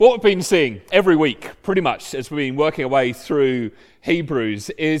What we've been seeing every week, pretty much, as we've been working our way through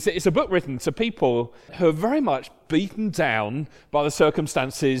Hebrews, is it's a book written to people who are very much beaten down by the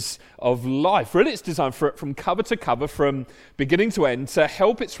circumstances of life. Really, it's designed from cover to cover, from beginning to end, to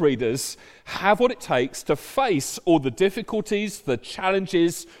help its readers have what it takes to face all the difficulties, the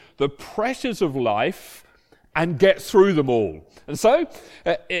challenges, the pressures of life, and get through them all. And so,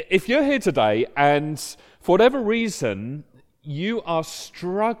 if you're here today and for whatever reason you are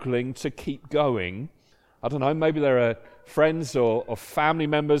struggling to keep going, I don't know, maybe there are friends or family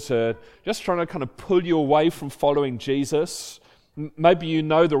members who are just trying to kind of pull you away from following Jesus. Maybe you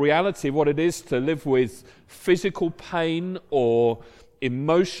know the reality of what it is to live with physical pain or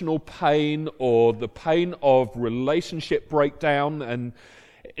emotional pain or the pain of relationship breakdown, and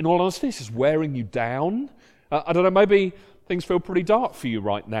in all honesty, this is wearing you down. I don't know, maybe things feel pretty dark for you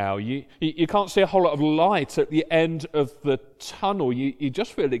right now. You can't see a whole lot of light at the end of the tunnel. You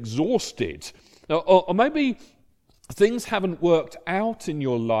just feel exhausted. Or maybe things haven't worked out in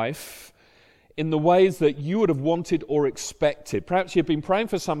your life in the ways that you would have wanted or expected. Perhaps you've been praying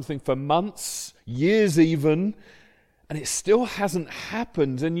for something for months, years even, and it still hasn't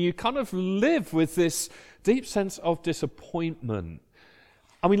happened, and you kind of live with this deep sense of disappointment.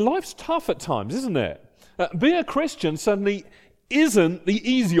 I mean, life's tough at times, isn't it? Being a Christian certainly isn't the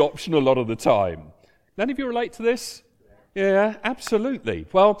easy option a lot of the time. None of you relate to this? Yeah, absolutely.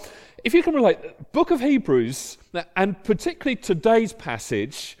 Well, if you can relate, the book of Hebrews, and particularly today's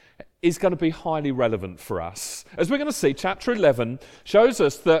passage, is going to be highly relevant for us. As we're going to see, chapter 11 shows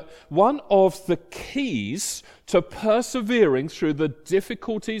us that one of the keys to persevering through the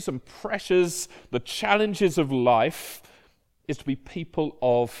difficulties and pressures, the challenges of life, is to be people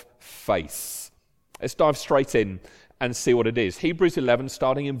of faith. Let's dive straight in and see what it is. Hebrews 11,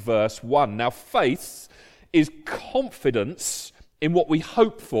 starting in verse 1. Now, faith is confidence in what we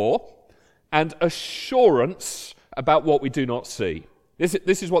hope for and assurance about what we do not see.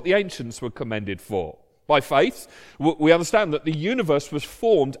 This is what the ancients were commended for. By faith, we understand that the universe was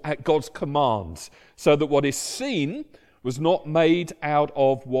formed at God's command, so that what is seen was not made out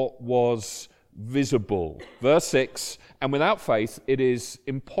of what was visible. Verse 6, and without faith it is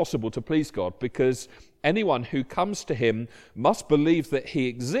impossible to please God, because anyone who comes to him must believe that he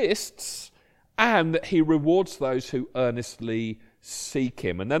exists and that he rewards those who earnestly seek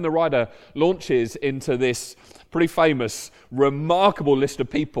him. And then the writer launches into this pretty famous, remarkable list of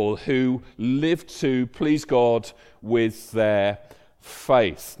people who lived to please God with their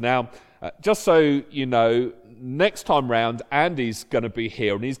faith. Now, just so you know, next time round, Andy's going to be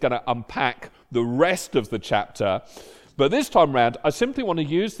here and he's going to unpack the rest of the chapter. But this time round, I simply want to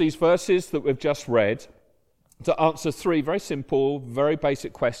use these verses that we've just read to answer three very simple, very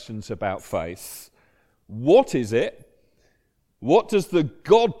basic questions about faith. What is it? What does the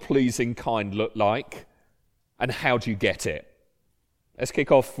God-pleasing kind look like? And how do you get it? Let's kick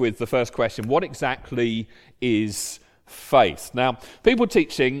off with the first question. What exactly is faith? Now, people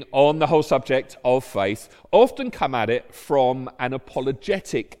teaching on the whole subject of faith often come at it from an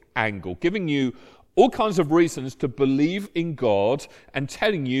apologetic angle, giving you all kinds of reasons to believe in God and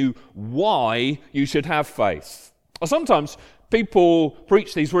telling you why you should have faith. Or sometimes people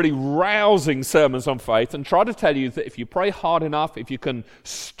preach these really rousing sermons on faith and try to tell you that if you pray hard enough, if you can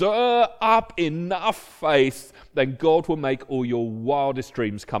stir up enough faith, then God will make all your wildest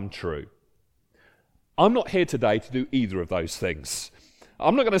dreams come true. I'm not here today to do either of those things.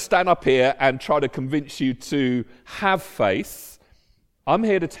 I'm not going to stand up here and try to convince you to have faith. I'm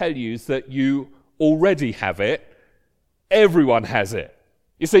here to tell you that you already have it. Everyone has it.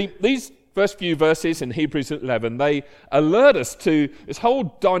 You see, these first few verses in Hebrews 11, they alert us to this whole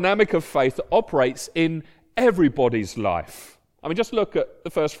dynamic of faith that operates in everybody's life. I mean, just look at the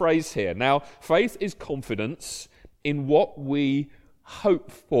first phrase here. Now, faith is confidence in what we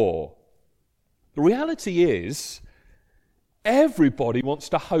hope for. The reality is, everybody wants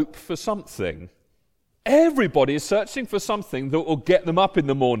to hope for something. Everybody is searching for something that will get them up in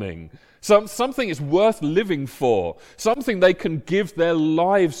the morning. Something is worth living for. Something they can give their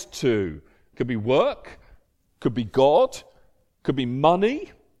lives to. Could be work, could be God, could be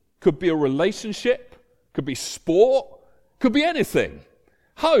money, could be a relationship, could be sport, could be anything.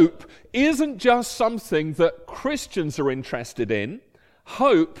 Hope isn't just something that Christians are interested in.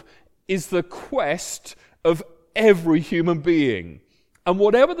 Hope is the quest of every human being. And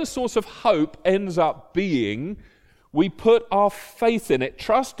whatever the source of hope ends up being, we put our faith in it,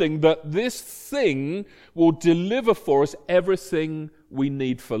 trusting that this thing will deliver for us everything we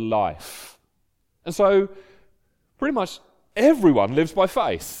need for life. And so, pretty much everyone lives by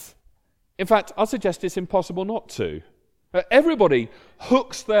faith. In fact, I suggest it's impossible not to. Everybody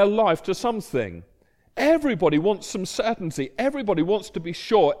hooks their life to something. Everybody wants some certainty. Everybody wants to be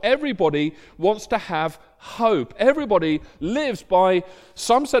sure. Everybody wants to have hope. Everybody lives by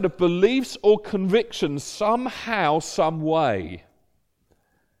some set of beliefs or convictions somehow, some way.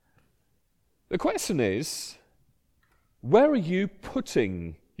 The question is, where are you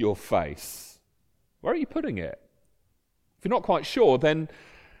putting your faith? Where are you putting it? If you're not quite sure, then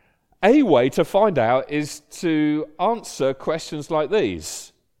a way to find out is to answer questions like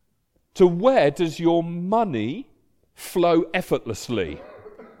these. To where does your money flow effortlessly?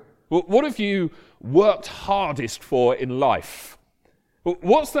 What have you worked hardest for in life?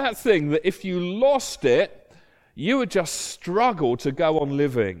 What's that thing that if you lost it, you would just struggle to go on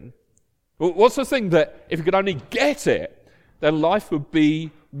living? What's the thing that if you could only get it, then life would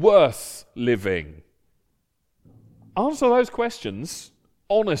be worth living? Answer those questions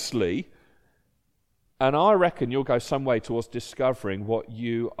honestly, and I reckon you'll go some way towards discovering what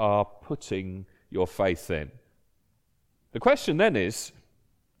you are putting your faith in. The question then is,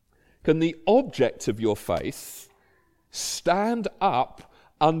 can the object of your faith stand up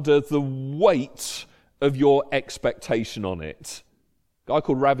under the weight of your expectation on it? A guy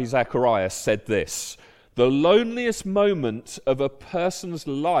called Ravi Zacharias said this: the loneliest moment of a person's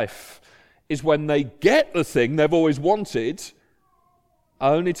life is when they get the thing they've always wanted,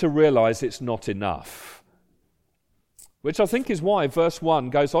 only to realize it's not enough. Which I think is why verse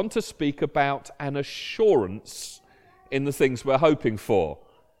 1 goes on to speak about an assurance in the things we're hoping for.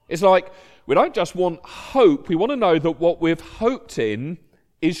 It's like we don't just want hope, we want to know that what we've hoped in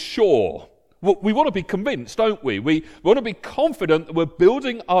is sure. We want to be convinced, don't we? We want to be confident that we're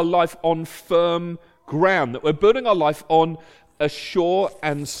building our life on firm ground, that we're building our life on a sure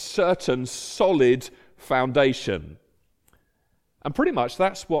and certain, solid foundation. And pretty much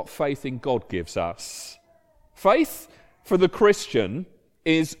that's what faith in God gives us. Faith for the Christian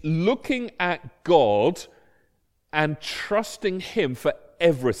is looking at God and trusting Him for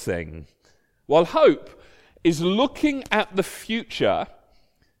everything, while hope is looking at the future,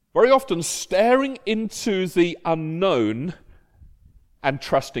 very often staring into the unknown and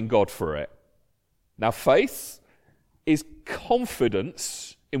trusting God for it. Now, faith is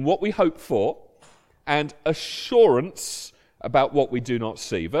confidence in what we hope for and assurance about what we do not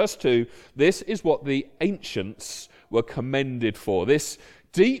see. Verse 2, this is what the ancients were commended for. This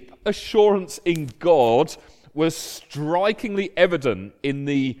deep assurance in God was strikingly evident in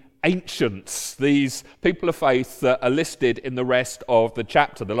the ancients, these people of faith that are listed in the rest of the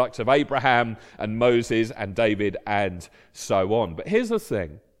chapter, the likes of Abraham and Moses and David and so on. But here's the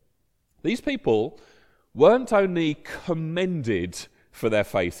thing. These people weren't only commended for their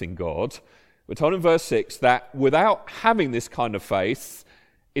faith in God. We're told in verse 6 that without having this kind of faith,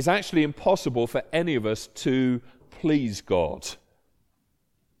 it's actually impossible for any of us to please God.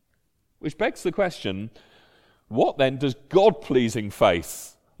 Which begs the question, what then does God-pleasing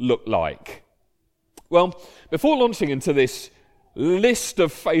faith look like? Well, before launching into this list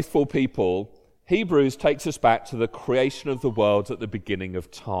of faithful people, Hebrews takes us back to the creation of the world at the beginning of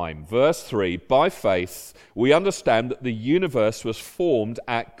time. Verse 3, by faith we understand that the universe was formed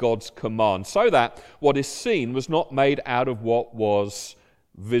at God's command, so that what is seen was not made out of what was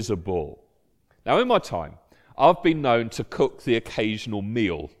visible. Now, in my time, I've been known to cook the occasional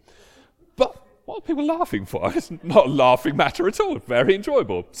meal. But what are people laughing for? It's not a laughing matter at all. Very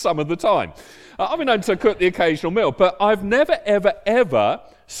enjoyable, some of the time. I've been known to cook the occasional meal, but I've never, ever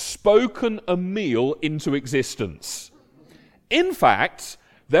spoken a meal into existence. In fact,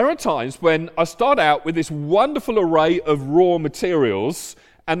 there are times when I start out with this wonderful array of raw materials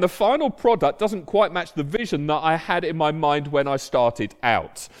and the final product doesn't quite match the vision that I had in my mind when I started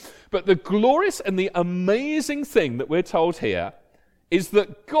out. But the glorious and the amazing thing that we're told here is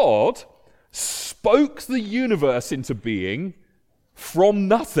that God spoke the universe into being from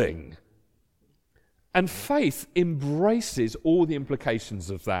nothing. And faith embraces all the implications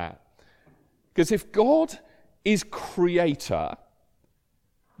of that. Because if God is creator,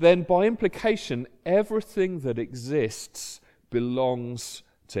 then by implication, everything that exists belongs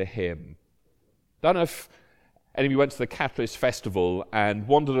to him. Don't know if any of you went to the Catalyst Festival and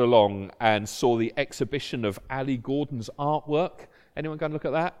wandered along and saw the exhibition of Ali Gordon's artwork. Anyone go and look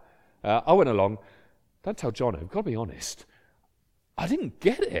at that? I went along. Don't tell John, I've got to be honest. I didn't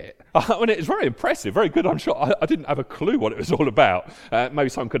get it. I mean, it was very impressive, very good, I'm sure. I didn't have a clue what it was all about. Maybe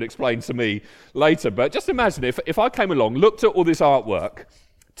someone could explain to me later. But just imagine if I came along, looked at all this artwork,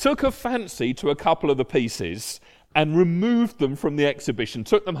 took a fancy to a couple of the pieces, and removed them from the exhibition,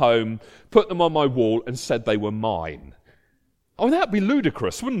 took them home, put them on my wall, and said they were mine. I mean, that'd be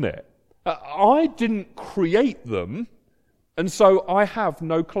ludicrous, wouldn't it? I didn't create them. and so I have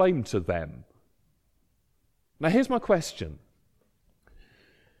no claim to them. Now here's my question.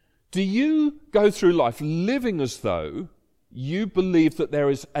 Do you go through life living as though you believe that there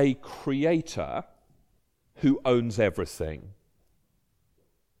is a creator who owns everything?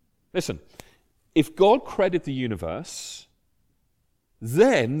 Listen, if God created the universe,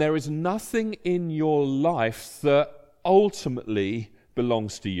 then there is nothing in your life that ultimately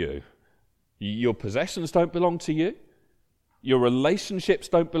belongs to you. Your possessions don't belong to you. Your relationships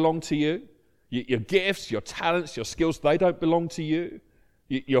don't belong to you. Your gifts, your talents, your skills, they don't belong to you.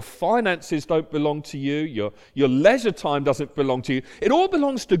 Your finances don't belong to you. Your leisure time doesn't belong to you. It all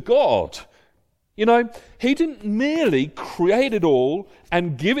belongs to God. You know, he didn't merely create it all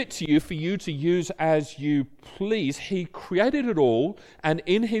and give it to you for you to use as you please. He created it all and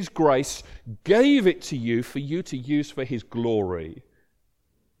in his grace gave it to you for you to use for his glory.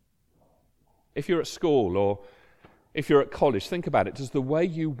 If you're at school or if you're at college, think about it. Does the way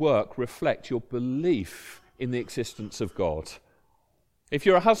you work reflect your belief in the existence of God? If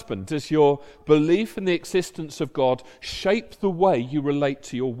you're a husband, does your belief in the existence of God shape the way you relate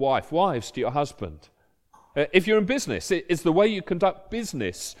to your wife? Wives, to your husband? If you're in business, is the way you conduct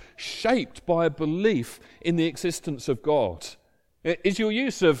business shaped by a belief in the existence of God? Is your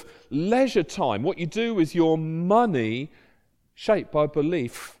use of leisure time, what you do with your money, shaped by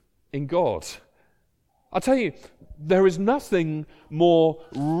belief in God? I tell you, there is nothing more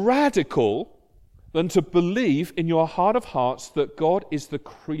radical than to believe in your heart of hearts that God is the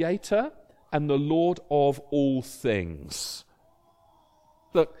creator and the Lord of all things.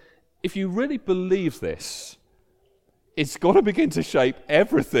 Look, if you really believe this, it's got to begin to shape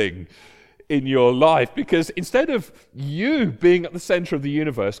everything in your life, because instead of you being at the center of the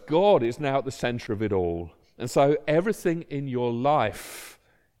universe, God is now at the center of it all. And so everything in your life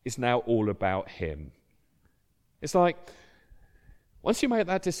is now all about him. It's like, once you make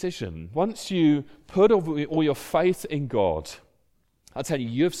that decision, once you put all your faith in God, I tell you,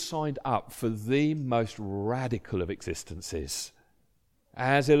 you've signed up for the most radical of existences,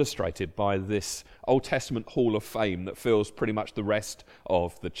 as illustrated by this Old Testament hall of fame that fills pretty much the rest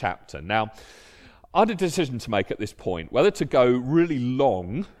of the chapter. Now, I had a decision to make at this point, whether to go really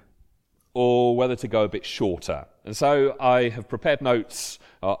long or whether to go a bit shorter. And so I have prepared notes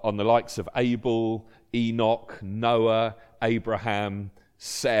on the likes of Abel, Enoch, Noah, Abraham,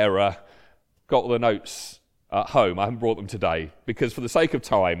 Sarah. Got all the notes at home. I haven't brought them today because for the sake of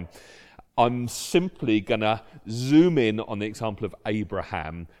time, I'm simply going to zoom in on the example of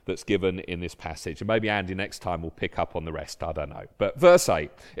Abraham that's given in this passage. And maybe Andy next time will pick up on the rest. I don't know. But verse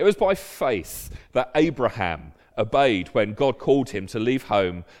 8, it was by faith that Abraham obeyed when God called him to leave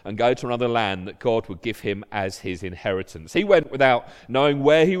home and go to another land that God would give him as his inheritance. He went without knowing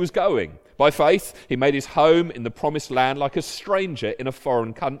where he was going. By faith, he made his home in the promised land like a stranger in a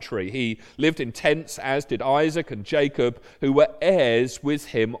foreign country. He lived in tents, as did Isaac and Jacob, who were heirs with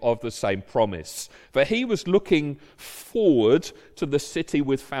him of the same promise. For he was looking forward to the city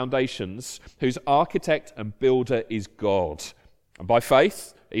with foundations, whose architect and builder is God. And by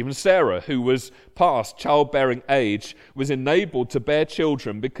faith, even Sarah, who was past childbearing age, was enabled to bear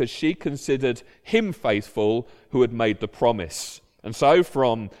children because she considered him faithful who had made the promise. And so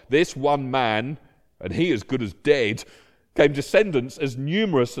from this one man, and he as good as dead, came descendants as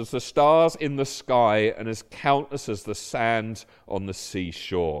numerous as the stars in the sky and as countless as the sand on the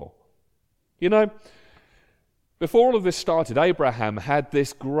seashore. You know, before all of this started, Abraham had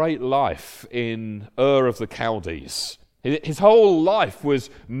this great life in Ur of the Chaldees. His whole life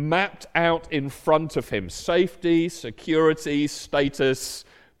was mapped out in front of him. Safety, security, status,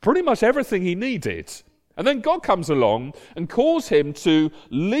 pretty much everything he needed. And then God comes along and calls him to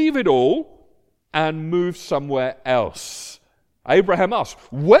leave it all and move somewhere else. Abraham asks,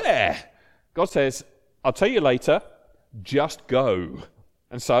 where? God says, I'll tell you later, just go.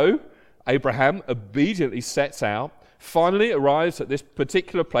 And so Abraham obediently sets out, finally arrives at this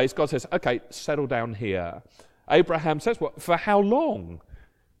particular place. God says, okay, settle down here. Abraham says, well, for how long?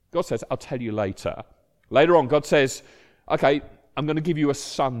 God says, I'll tell you later. Later on, God says, okay, I'm going to give you a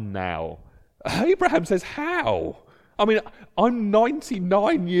son now. Abraham says, how? I mean, I'm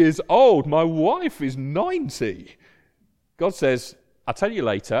 99 years old. My wife is 90. God says, I'll tell you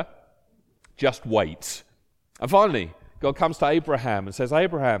later. Just wait. And finally, God comes to Abraham and says,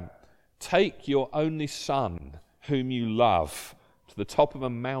 Abraham, take your only son, whom you love, to the top of a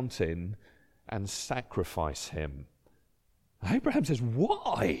mountain and sacrifice him. Abraham says,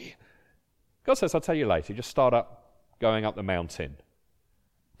 why? God says, I'll tell you later. Just start up going up the mountain.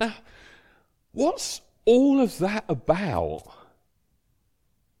 Now, what's all of that about?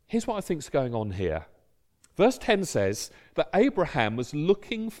 Here's what I think's going on here. Verse 10 says that Abraham was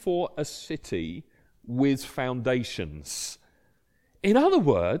looking for a city with foundations. In other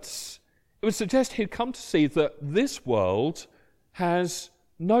words, it would suggest he'd come to see that this world has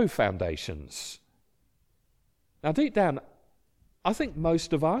no foundations. Now, deep down, I think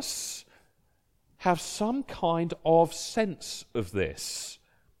most of us have some kind of sense of this.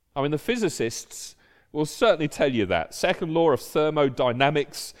 I mean, the physicists will certainly tell you that. Second law of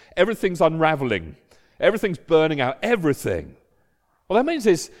thermodynamics, everything's unraveling. Everything's burning out, everything. What that means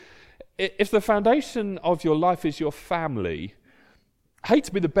is, if the foundation of your life is your family, I hate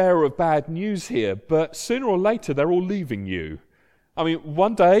to be the bearer of bad news here, but sooner or later they're all leaving you. I mean,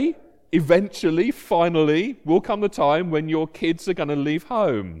 one day, eventually, finally, will come the time when your kids are going to leave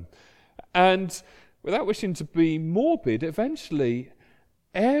home. And without wishing to be morbid, eventually,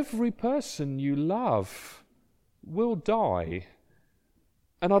 every person you love will die.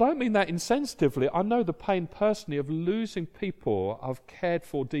 And I don't mean that insensitively. I know the pain personally of losing people I've cared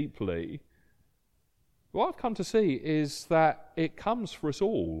for deeply. What I've come to see is that it comes for us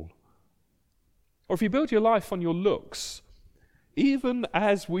all. Or if you build your life on your looks, even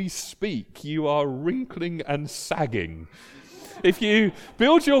as we speak, you are wrinkling and sagging. If you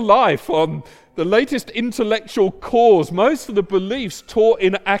build your life on the latest intellectual cause, most of the beliefs taught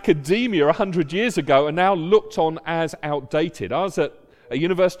in academia 100 years ago are now looked on as outdated. I was at a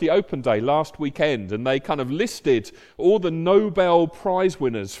university open day last weekend, and they kind of listed all the Nobel Prize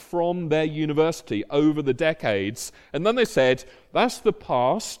winners from their university over the decades, and then they said, that's the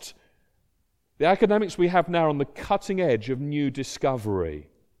past. The academics we have now are on the cutting edge of new discovery.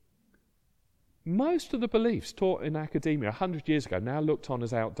 Most of the beliefs taught in academia 100 years ago now looked on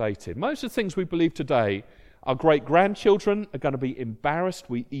as outdated. Most of the things we believe today, our great-grandchildren are going to be embarrassed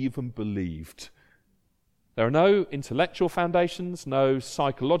we even believed. There are no intellectual foundations, no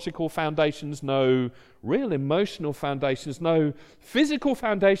psychological foundations, no real emotional foundations, no physical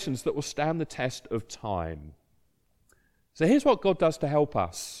foundations that will stand the test of time. So here's what God does to help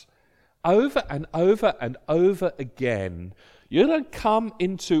us. Over and over and over again, you're going to come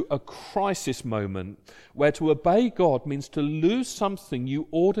into a crisis moment where to obey God means to lose something you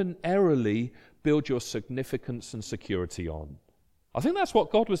ordinarily build your significance and security on. I think that's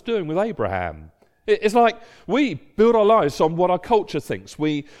what God was doing with Abraham. It's like we build our lives on what our culture thinks.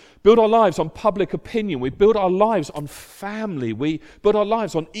 We build our lives on public opinion. We build our lives on family. We build our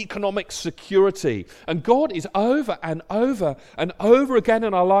lives on economic security. And God is over and over and over again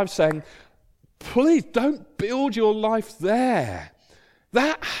in our lives saying, please don't build your life there.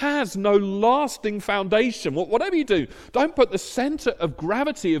 That has no lasting foundation. Whatever you do, don't put the center of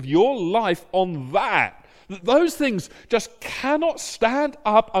gravity of your life on that. Those things just cannot stand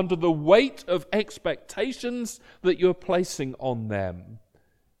up under the weight of expectations that you're placing on them.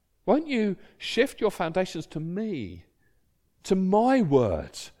 Won't you shift your foundations to me, to my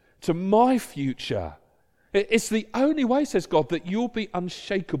word, to my future? It's the only way, says God, that you'll be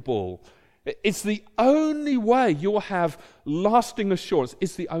unshakable. It's the only way you'll have lasting assurance.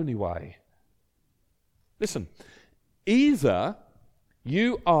 It's the only way. Listen, either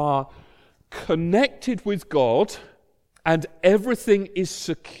you are connected with God and everything is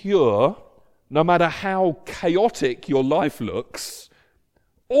secure, no matter how chaotic your life looks,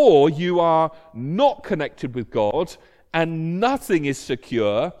 or you are not connected with God and nothing is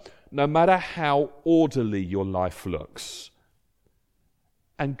secure, no matter how orderly your life looks.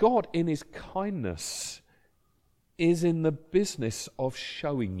 And God, in his kindness, is in the business of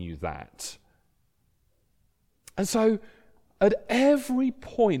showing you that. And so, at every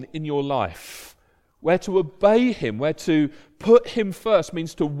point in your life, where to obey him, where to put him first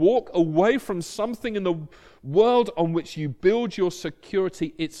means to walk away from something in the world on which you build your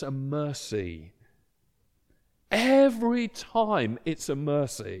security, it's a mercy. Every time it's a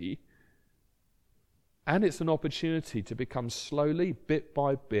mercy. And it's an opportunity to become slowly, bit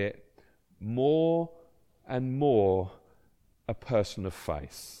by bit, more and more a person of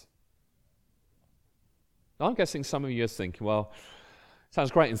faith. I'm guessing some of you are thinking, well, sounds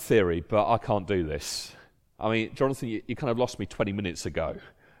great in theory, but I can't do this. I mean, Jonathan, you kind of lost me 20 minutes ago.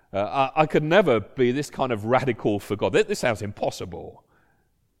 I could never be this kind of radical for God. This sounds impossible.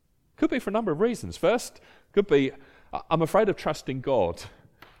 Could be for a number of reasons. First, could be I'm afraid of trusting God.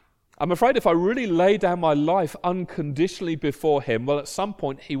 I'm afraid if I really lay down my life unconditionally before him, well, at some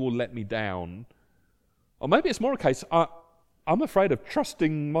point he will let me down. Or maybe it's more a case, I'm afraid of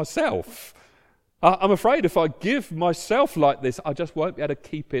trusting myself. I'm afraid if I give myself like this, I just won't be able to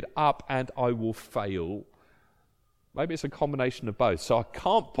keep it up and I will fail. Maybe it's a combination of both, so I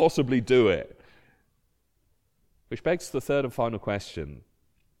can't possibly do it. Which begs the third and final question.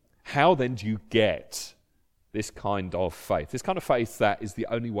 How then do you get this kind of faith that is the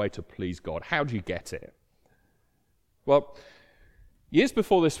only way to please God? How do you get it? Well, years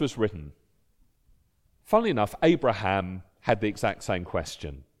before this was written, funnily enough, Abraham had the exact same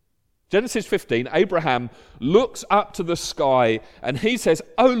question. Genesis 15, Abraham looks up to the sky and he says,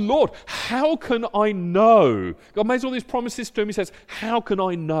 "Oh Lord, how can I know?" God makes all these promises to him. He says, "How can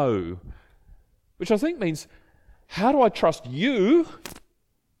I know?" Which I think means, how do I trust you?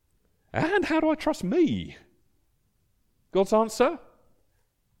 And how do I trust me? God's answer?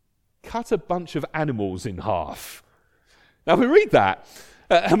 Cut a bunch of animals in half. Now we read that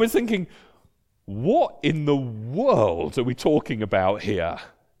and we're thinking, what in the world are we talking about here?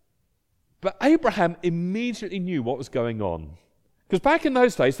 But Abraham immediately knew what was going on. Because back in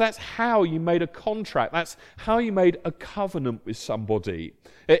those days, that's how you made a contract. That's how you made a covenant with somebody.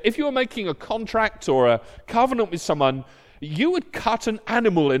 If you were making a contract or a covenant with someone, you would cut an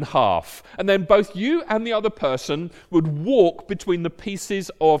animal in half, and then both you and the other person would walk between the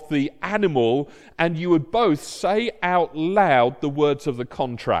pieces of the animal, and you would both say out loud the words of the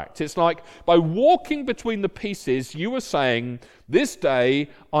contract. It's like by walking between the pieces, you were saying, "This day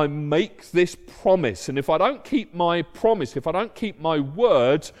I make this promise, and if I don't keep my promise, if I don't keep my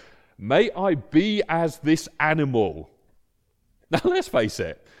word, may I be as this animal." Now let's face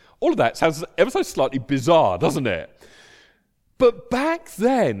it, all of that sounds ever so slightly bizarre, doesn't it? But back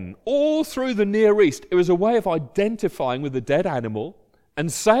then, all through the Near East, it was a way of identifying with the dead animal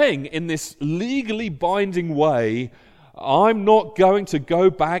and saying in this legally binding way, "I'm not going to go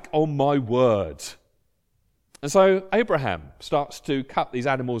back on my word." And so Abraham starts to cut these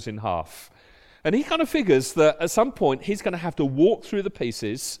animals in half. And he kind of figures that at some point he's going to have to walk through the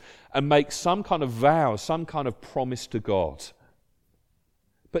pieces and make some kind of vow, some kind of promise to God.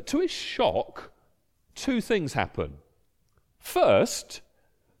 But to his shock, two things happen. First,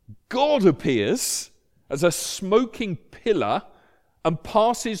 God appears as a smoking pillar and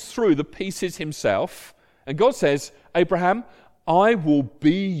passes through the pieces himself. And God says, "Abraham, I will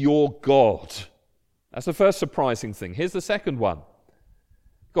be your God." That's the first surprising thing. Here's the second one.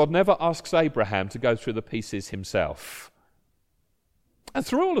 God never asks Abraham to go through the pieces himself. And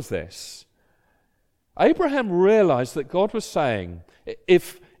through all of this, Abraham realized that God was saying,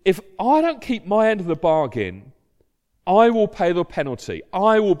 if I don't keep my end of the bargain, I will pay the penalty.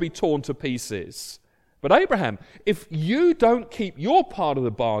 I will be torn to pieces. But Abraham, if you don't keep your part of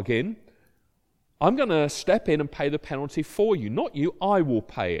the bargain, I'm going to step in and pay the penalty for you. Not you, I will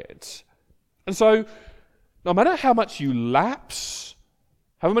pay it. And so, no matter how much you lapse,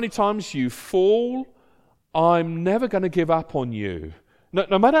 however many times you fall, I'm never going to give up on you.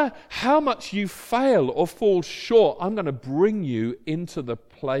 No matter how much you fail or fall short, I'm going to bring you into the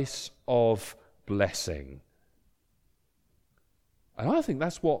place of blessing. And I think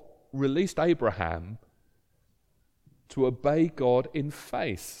that's what released Abraham to obey God in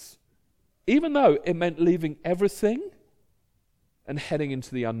faith, even though it meant leaving everything and heading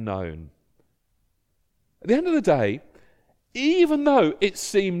into the unknown. At the end of the day, even though it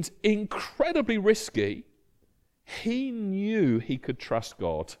seemed incredibly risky, he knew he could trust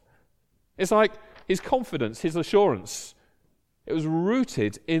God. It's like his confidence, his assurance, it was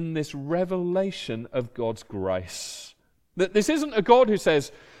rooted in this revelation of God's grace. That this isn't a God who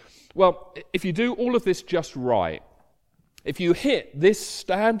says, well, if you do all of this just right, if you hit this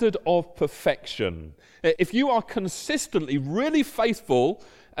standard of perfection, if you are consistently really faithful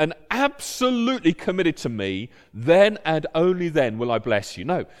and absolutely committed to me, then and only then will I bless you.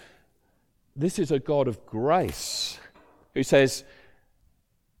 No, this is a God of grace who says,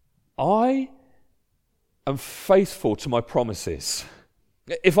 I am faithful to my promises.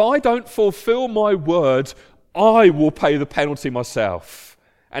 If I don't fulfill my word, I will pay the penalty myself.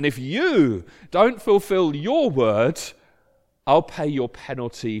 And if you don't fulfill your word, I'll pay your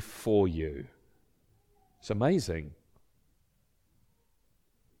penalty for you. It's amazing.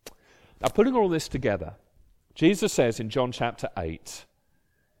 Now, putting all this together, Jesus says in John chapter 8,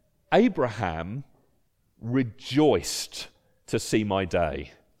 Abraham rejoiced to see my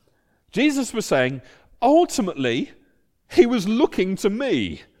day. Jesus was saying, ultimately, he was looking to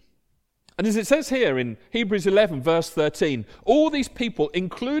me. And as it says here in Hebrews 11, verse 13, all these people,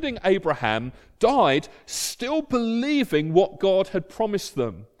 including Abraham, died still believing what God had promised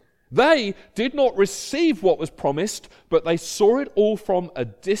them. They did not receive what was promised, but they saw it all from a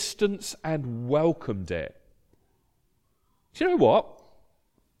distance and welcomed it. Do you know what?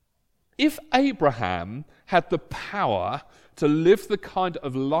 If Abraham had the power to live the kind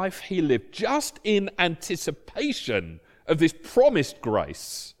of life he lived just in anticipation of this promised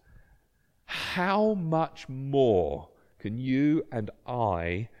grace, how much more can you and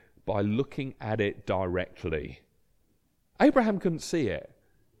I by looking at it directly. Abraham couldn't see it,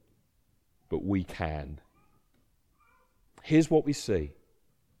 but we can. Here's what we see.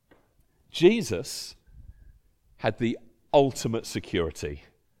 Jesus had the ultimate security,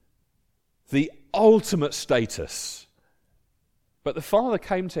 the ultimate status. But the Father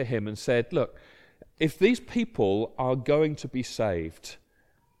came to him and said, look, if these people are going to be saved,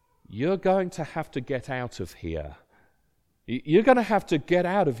 you're going to have to get out of here. You're going to have to get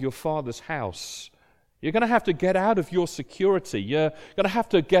out of your Father's house. You're going to have to get out of your security. You're going to have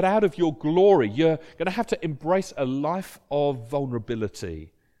to get out of your glory. You're going to have to embrace a life of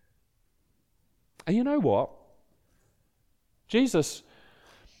vulnerability. And you know what? Jesus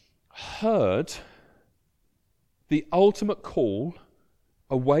heard the ultimate call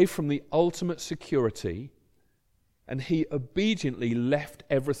away from the ultimate security, and he obediently left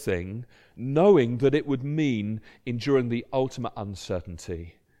everything, knowing that it would mean enduring the ultimate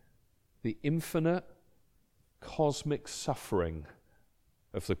uncertainty, the infinite cosmic suffering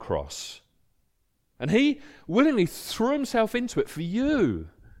of the cross. And he willingly threw himself into it for you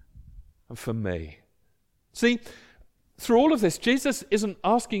and for me. See, through all of this, Jesus isn't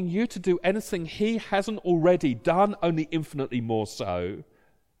asking you to do anything he hasn't already done, only infinitely more so.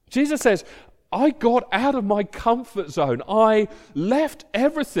 Jesus says, I got out of my comfort zone. I left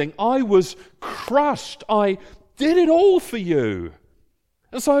everything. I was crushed. I did it all for you.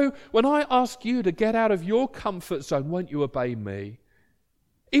 And so when I ask you to get out of your comfort zone, won't you obey me?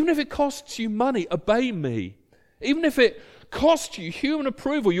 Even if it costs you money, obey me. Even if it costs you human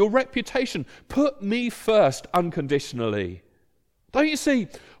approval, your reputation, put me first unconditionally. Don't you see?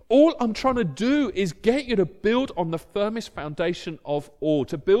 All I'm trying to do is get you to build on the firmest foundation of all,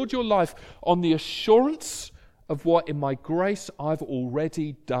 to build your life on the assurance of what in my grace I've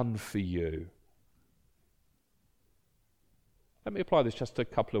already done for you. Let me apply this just a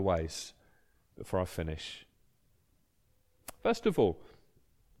couple of ways before I finish. First of all,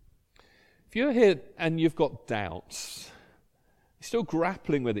 if you're here and you've got doubts, you're still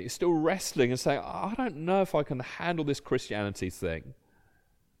grappling with it, you're still wrestling and saying, I don't know if I can handle this Christianity thing.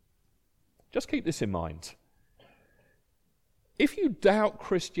 Just keep this in mind. If you doubt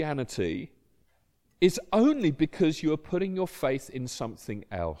Christianity, it's only because you are putting your faith in something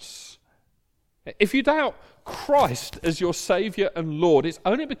else. If you doubt Christ as your Saviour and Lord, it's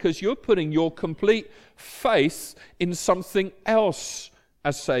only because you're putting your complete faith in something else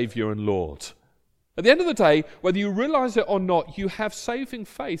as Saviour and Lord. At the end of the day, whether you realise it or not, you have saving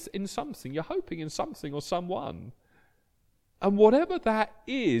faith in something. You're hoping in something or someone. And whatever that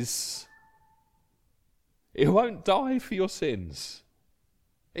is, it won't die for your sins.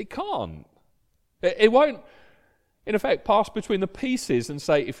 It can't. It won't, in effect, pass between the pieces and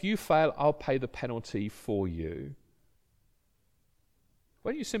say, if you fail, I'll pay the penalty for you.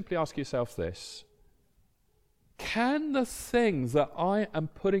 Why don't you simply ask yourself this? Can the thing that I am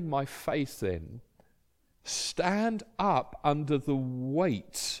putting my faith in stand up under the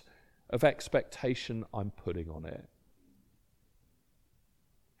weight of expectation I'm putting on it?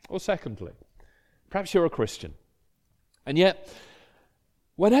 Or secondly, perhaps you're a Christian, and yet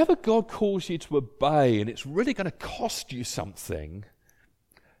whenever God calls you to obey and it's really going to cost you something,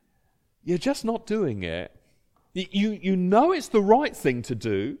 you're just not doing it. You know it's the right thing to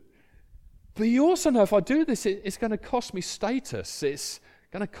do, but you also know if I do this, it's going to cost me status. It's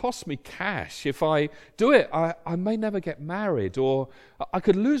going to cost me cash. If I do it, I may never get married, or I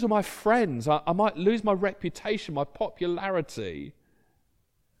could lose all my friends. I might lose my reputation, my popularity.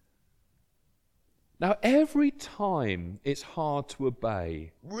 Now, every time it's hard to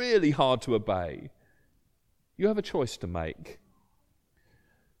obey, really hard to obey, you have a choice to make.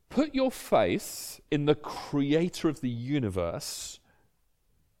 Put your faith in the creator of the universe,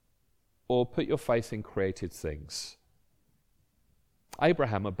 or put your faith in created things.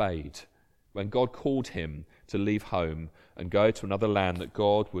 Abraham obeyed when God called him to leave home and go to another land that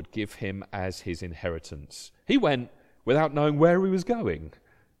God would give him as his inheritance. He went without knowing where he was going,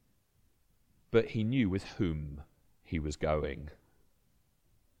 but he knew with whom he was going.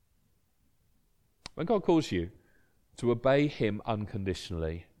 When God calls you to obey him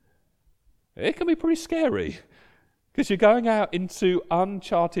unconditionally, it can be pretty scary because you're going out into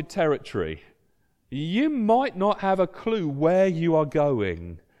uncharted territory. You might not have a clue where you are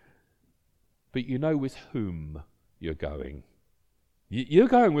going, but you know with whom you're going. You're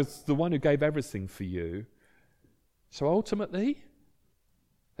going with the one who gave everything for you. So ultimately,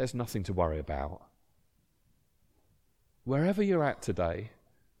 there's nothing to worry about. Wherever you're at today,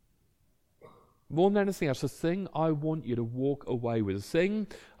 more than anything else, the thing I want you to walk away with, the thing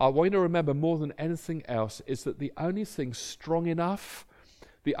I want you to remember more than anything else, is that the only thing strong enough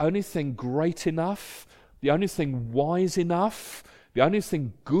the only thing great enough, the only thing wise enough, the only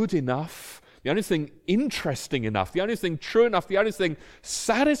thing good enough, the only thing interesting enough, the only thing true enough, the only thing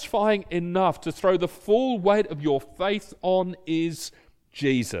satisfying enough to throw the full weight of your faith on is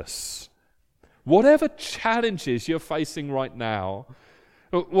Jesus. Whatever challenges you're facing right now,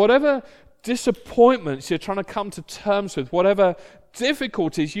 whatever disappointments you're trying to come to terms with, whatever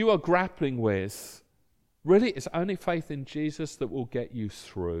difficulties you are grappling with, really it's only faith in Jesus that will get you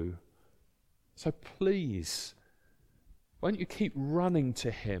through. So please, won't you keep running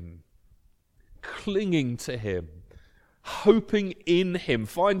to him, clinging to him, hoping in him,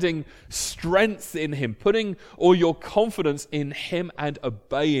 finding strength in him, putting all your confidence in him and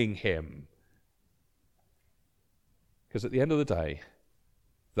obeying him. Because at the end of the day,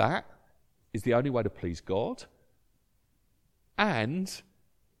 that is the only way to please God, and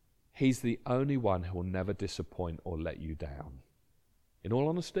he's the only one who will never disappoint or let you down. In all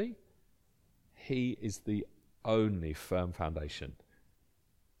honesty, he is the only firm foundation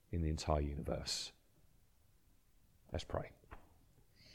in the entire universe. Let's pray.